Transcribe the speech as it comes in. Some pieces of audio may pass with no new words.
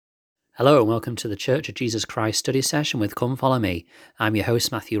Hello and welcome to the Church of Jesus Christ study session with Come Follow Me. I'm your host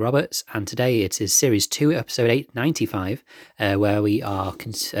Matthew Roberts, and today it is Series 2, Episode 895, where we are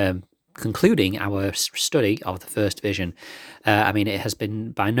concluding our study of the First Vision. It has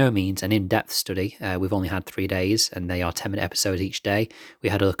been by no means an in-depth study. We've only had 3 days, and they are 10-minute episodes each day. We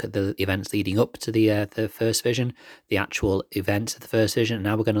had a look at the events leading up to the First Vision, the actual event of the First Vision, and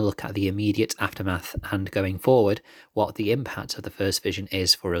now we're going to look at the immediate aftermath and going forward, what the impact of the First Vision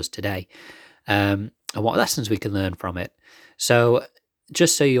is for us today, and what lessons we can learn from it. So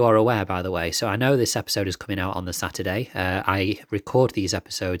just so you are aware, by the way, so I know this episode is coming out on the Saturday. I record these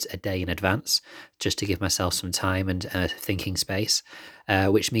episodes a day in advance just to give myself some time and thinking space,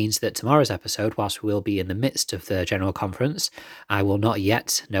 which means that tomorrow's episode, whilst we will be in the midst of the General Conference, I will not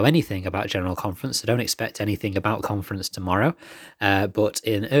yet know anything about General Conference, so don't expect anything about conference tomorrow. But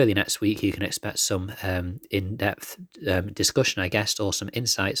in early next week, you can expect some in-depth discussion, I guess, or some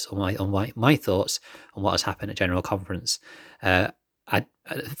insights on my thoughts on what has happened at General Conference.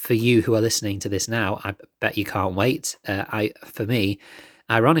 For you who are listening to this now, I bet you can't wait. For me,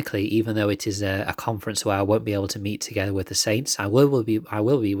 ironically, even though it is a conference where I won't be able to meet together with the saints, I will be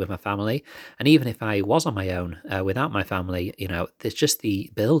with my family. And even if I was on my own without my family, there's just the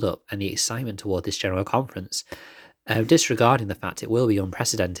build-up and the excitement toward this general conference. Disregarding the fact it will be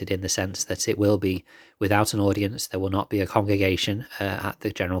unprecedented in the sense that it will be without an audience. There will not be a congregation at the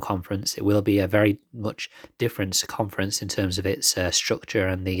general conference. It will be a very much different conference in terms of its structure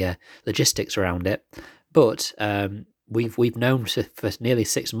and the logistics around it. But we've known for nearly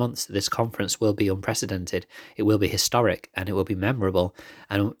 6 months that this conference will be unprecedented. It will be historic and it will be memorable,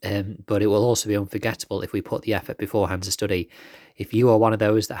 but it will also be unforgettable if we put the effort beforehand to study. If you are one of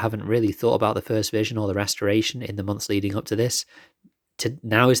those that haven't really thought about the First Vision or the Restoration in the months leading up to this,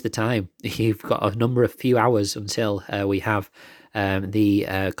 now is the time. You've got a few hours until we have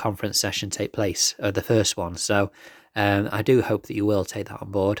the conference session take place, the first one. So I do hope that you will take that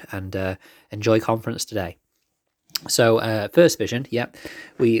on board and enjoy conference today. So First Vision,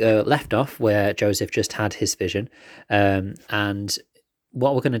 we left off where Joseph just had his vision, and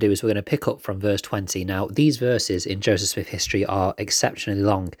what we're going to do is we're going to pick up from verse 20. Now, these verses in Joseph Smith history are exceptionally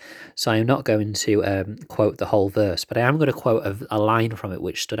long, so I'm not going to quote the whole verse, but I am going to quote a line from it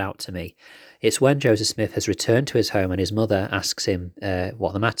which stood out to me. It's when Joseph Smith has returned to his home and his mother asks him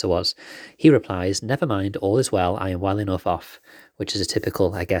what the matter was. He replies, "Never mind, all is well, I am well enough off," which is a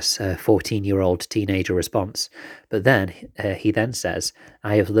typical, 14-year-old teenager response. But then he then says,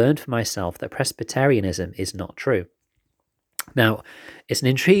 "I have learned for myself that Presbyterianism is not true." Now, it's an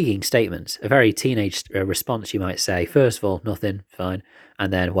intriguing statement, a very teenage response, you might say. First of all, nothing, fine.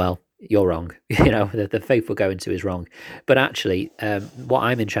 And then, well, you're wrong. The faithful go into is wrong. But actually, what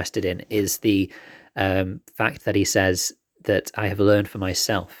I'm interested in is the fact that he says that I have learned for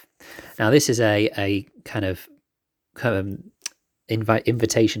myself. Now, this is a kind of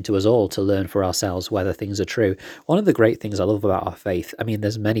invitation to us all to learn for ourselves whether things are true. One of the great things I love about our faith,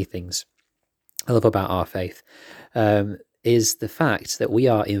 there's many things I love about our faith, is the fact that we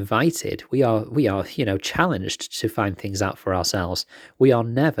are invited, we are challenged to find things out for ourselves. We are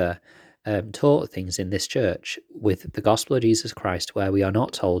never taught things in this church with the gospel of Jesus Christ where we are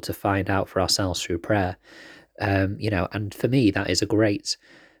not told to find out for ourselves through prayer. And for me, that is a great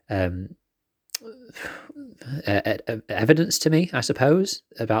evidence to me, I suppose,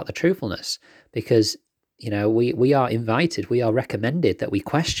 about the truthfulness, because we are invited, we are recommended that we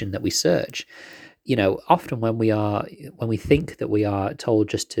question, that we search. Often when we think that we are told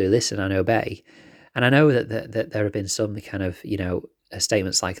just to listen and obey, and I know that there have been some kind of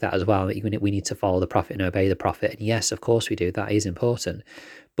statements like that as well. We need to follow the prophet and obey the prophet, and yes, of course we do. That is important.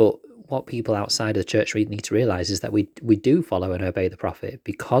 But what people outside of the church need to realize is that we do follow and obey the prophet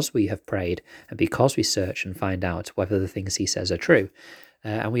because we have prayed and because we search and find out whether the things he says are true,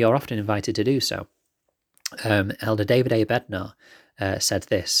 and we are often invited to do so. Elder David A. Bednar said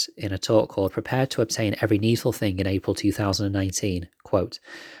this in a talk called "Prepared to Obtain Every Needful Thing" in April 2019, quote,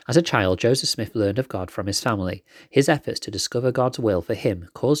 "As a child, Joseph Smith learned of God from his family. His efforts to discover God's will for him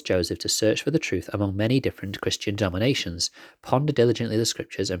caused Joseph to search for the truth among many different Christian denominations, ponder diligently the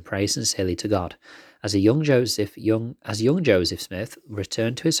scriptures, and pray sincerely to God. As young Joseph Smith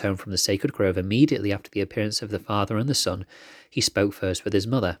returned to his home from the Sacred Grove immediately after the appearance of the Father and the Son, he spoke first with his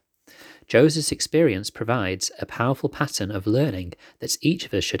mother. Joseph's experience provides a powerful pattern of learning that each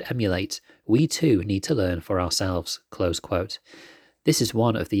of us should emulate. We too need to learn for ourselves," close quote. This is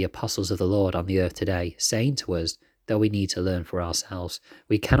one of the apostles of the Lord on the earth today, saying to us that we need to learn for ourselves.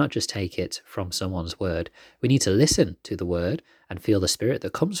 We cannot just take it from someone's word. We need to listen to the word and feel the spirit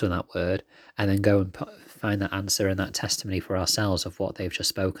that comes from that word, and then go and find that answer and that testimony for ourselves of what they've just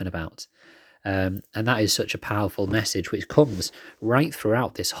spoken about. And that is such a powerful message, which comes right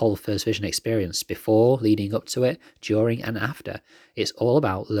throughout this whole First Vision experience, before, leading up to it, during, and after. It's all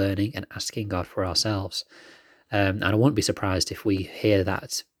about learning and asking God for ourselves. And I wouldn't be surprised if we hear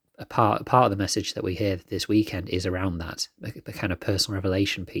that a part of the message that we hear this weekend is around that, the kind of personal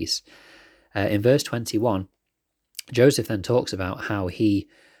revelation piece. In verse 21, Joseph then talks about how he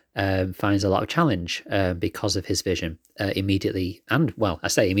finds a lot of challenge because of his vision immediately. And, well, I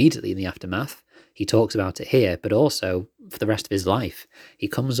say immediately in the aftermath. He talks about it here, but also for the rest of his life. He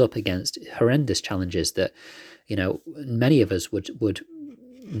comes up against horrendous challenges that, many of us would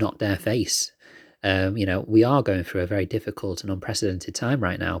not dare face. We are going through a very difficult and unprecedented time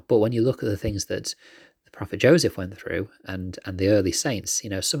right now. But when you look at the things that the prophet Joseph went through and the early saints,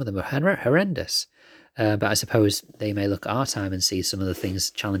 some of them are horrendous. But I suppose they may look at our time and see some of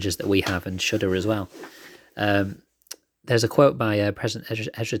the challenges that we have and shudder as well. There's a quote by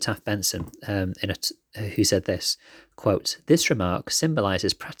President Ezra Taft Benson who said this, quote, "This remark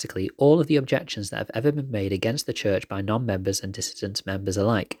symbolizes practically all of the objections that have ever been made against the church by non-members and dissident members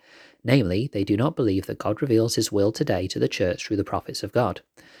alike. Namely, they do not believe that God reveals his will today to the church through the prophets of God.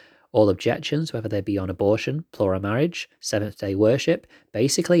 All objections, whether they be on abortion, plural marriage, Seventh-day worship,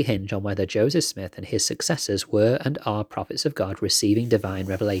 basically hinge on whether Joseph Smith and his successors were and are prophets of God receiving divine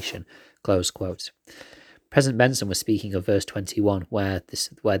revelation." Close quote. President Benson was speaking of verse 21, where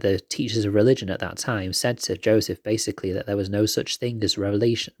the teachers of religion at that time said to Joseph basically that there was no such thing as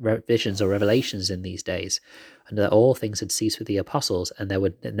visions or revelations in these days, and that all things had ceased with the apostles, and there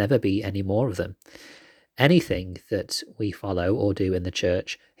would never be any more of them. Anything that we follow or do in the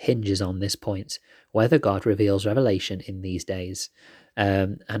church hinges on this point, whether God reveals revelation in these days.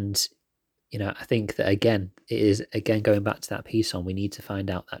 I think that, again, it is, going back to that piece on, we need to find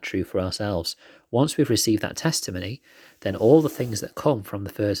out that truth for ourselves. Once we've received that testimony, then all the things that come from the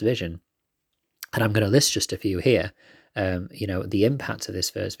first vision, and I'm going to list just a few here, the impact of this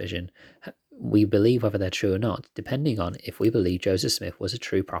first vision, we believe whether they're true or not, depending on if we believe Joseph Smith was a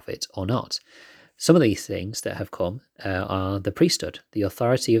true prophet or not. Some of these things that have come are the priesthood, the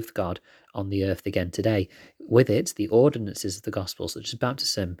authority of God on the earth again today. With it, the ordinances of the gospel, such as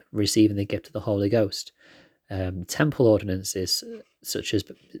baptism, receiving the gift of the Holy Ghost, temple ordinances, such as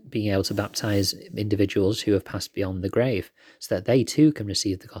being able to baptize individuals who have passed beyond the grave, so that they too can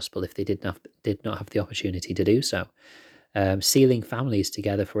receive the gospel if they did not have the opportunity to do so. Sealing families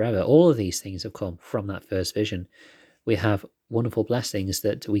together forever. All of these things have come from that first vision. We have wonderful blessings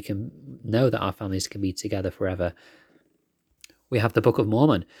that we can know that our families can be together forever. We have the Book of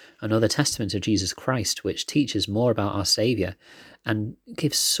Mormon, another testament of Jesus Christ, which teaches more about our Saviour and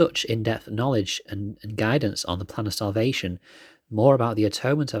gives such in-depth knowledge and guidance on the plan of salvation, more about the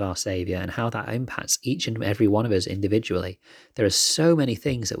atonement of our Saviour and how that impacts each and every one of us individually. There are so many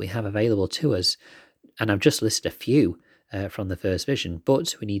things that we have available to us, and I've just listed a few from the first vision,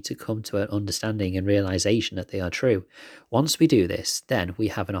 but we need to come to an understanding and realization that they are true. Once we do this, then we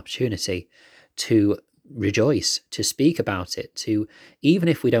have an opportunity to rejoice, to speak about it, to, even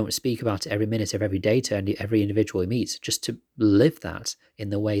if we don't speak about it every minute of every day to every individual we meet, just to live that in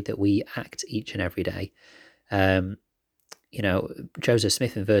the way that we act each and every day. Joseph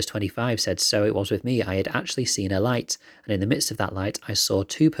Smith in verse 25 said, "So it was with me. I had actually seen a light, and in the midst of that light I saw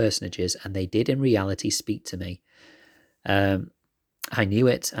two personages, and they did in reality speak to me. I knew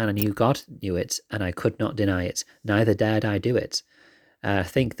it, and I knew God knew it, and I could not deny it. Neither dared I do it." I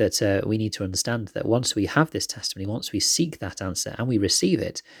think that we need to understand that once we have this testimony, once we seek that answer and we receive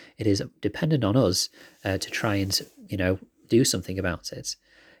it, it is dependent on us to try and, do something about it.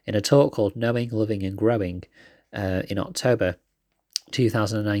 In a talk called Knowing, Loving and Growing in October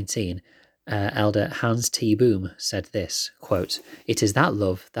 2019, Elder Hans T. Boom said this, quote, "It is that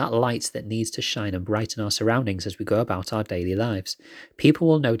love, that light that needs to shine and brighten our surroundings as we go about our daily lives. People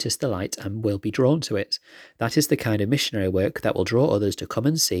will notice the light and will be drawn to it. That is the kind of missionary work that will draw others to come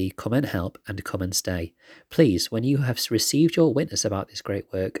and see, come and help, and come and stay. Please, when you have received your witness about this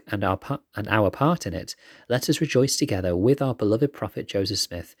great work and our part in it, let us rejoice together with our beloved prophet Joseph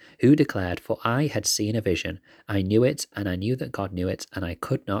Smith, who declared, 'For I had seen a vision. I knew it, and I knew that God knew it, and I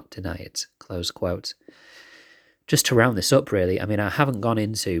could not deny it.'" Close quote. Just to round this up, really, I haven't gone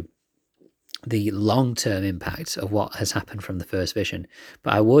into the long-term impact of what has happened from the first vision,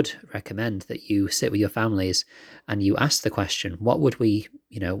 but I would recommend that you sit with your families and you ask the question, what would we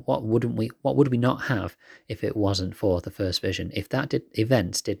not have if it wasn't for the first vision? If that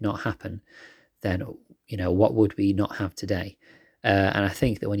event did not happen, then, what would we not have today? And I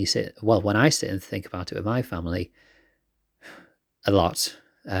think that when I sit and think about it with my family, a lot,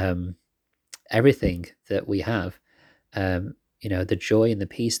 everything that we have, the joy and the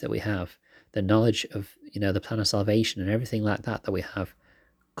peace that we have, the knowledge of, the plan of salvation and everything like that we have,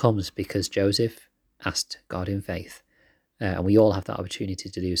 comes because Joseph asked God in faith. And we all have that opportunity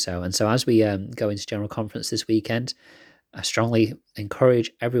to do so. And so as we go into General Conference this weekend, I strongly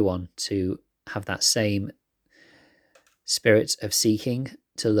encourage everyone to have that same spirit of seeking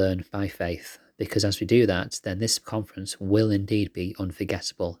to learn by faith. Because as we do that, then this conference will indeed be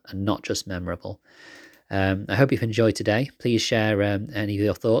unforgettable and not just memorable. I hope you've enjoyed today. Please share any of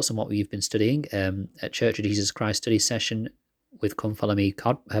your thoughts on what we've been studying at Church of Jesus Christ Study Session with Come Follow Me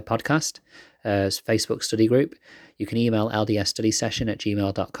podcast, Facebook study group. You can email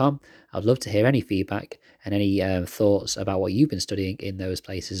ldsstudysession@gmail.com. I'd love to hear any feedback and any thoughts about what you've been studying in those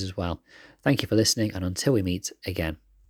places as well. Thank you for listening, and until we meet again.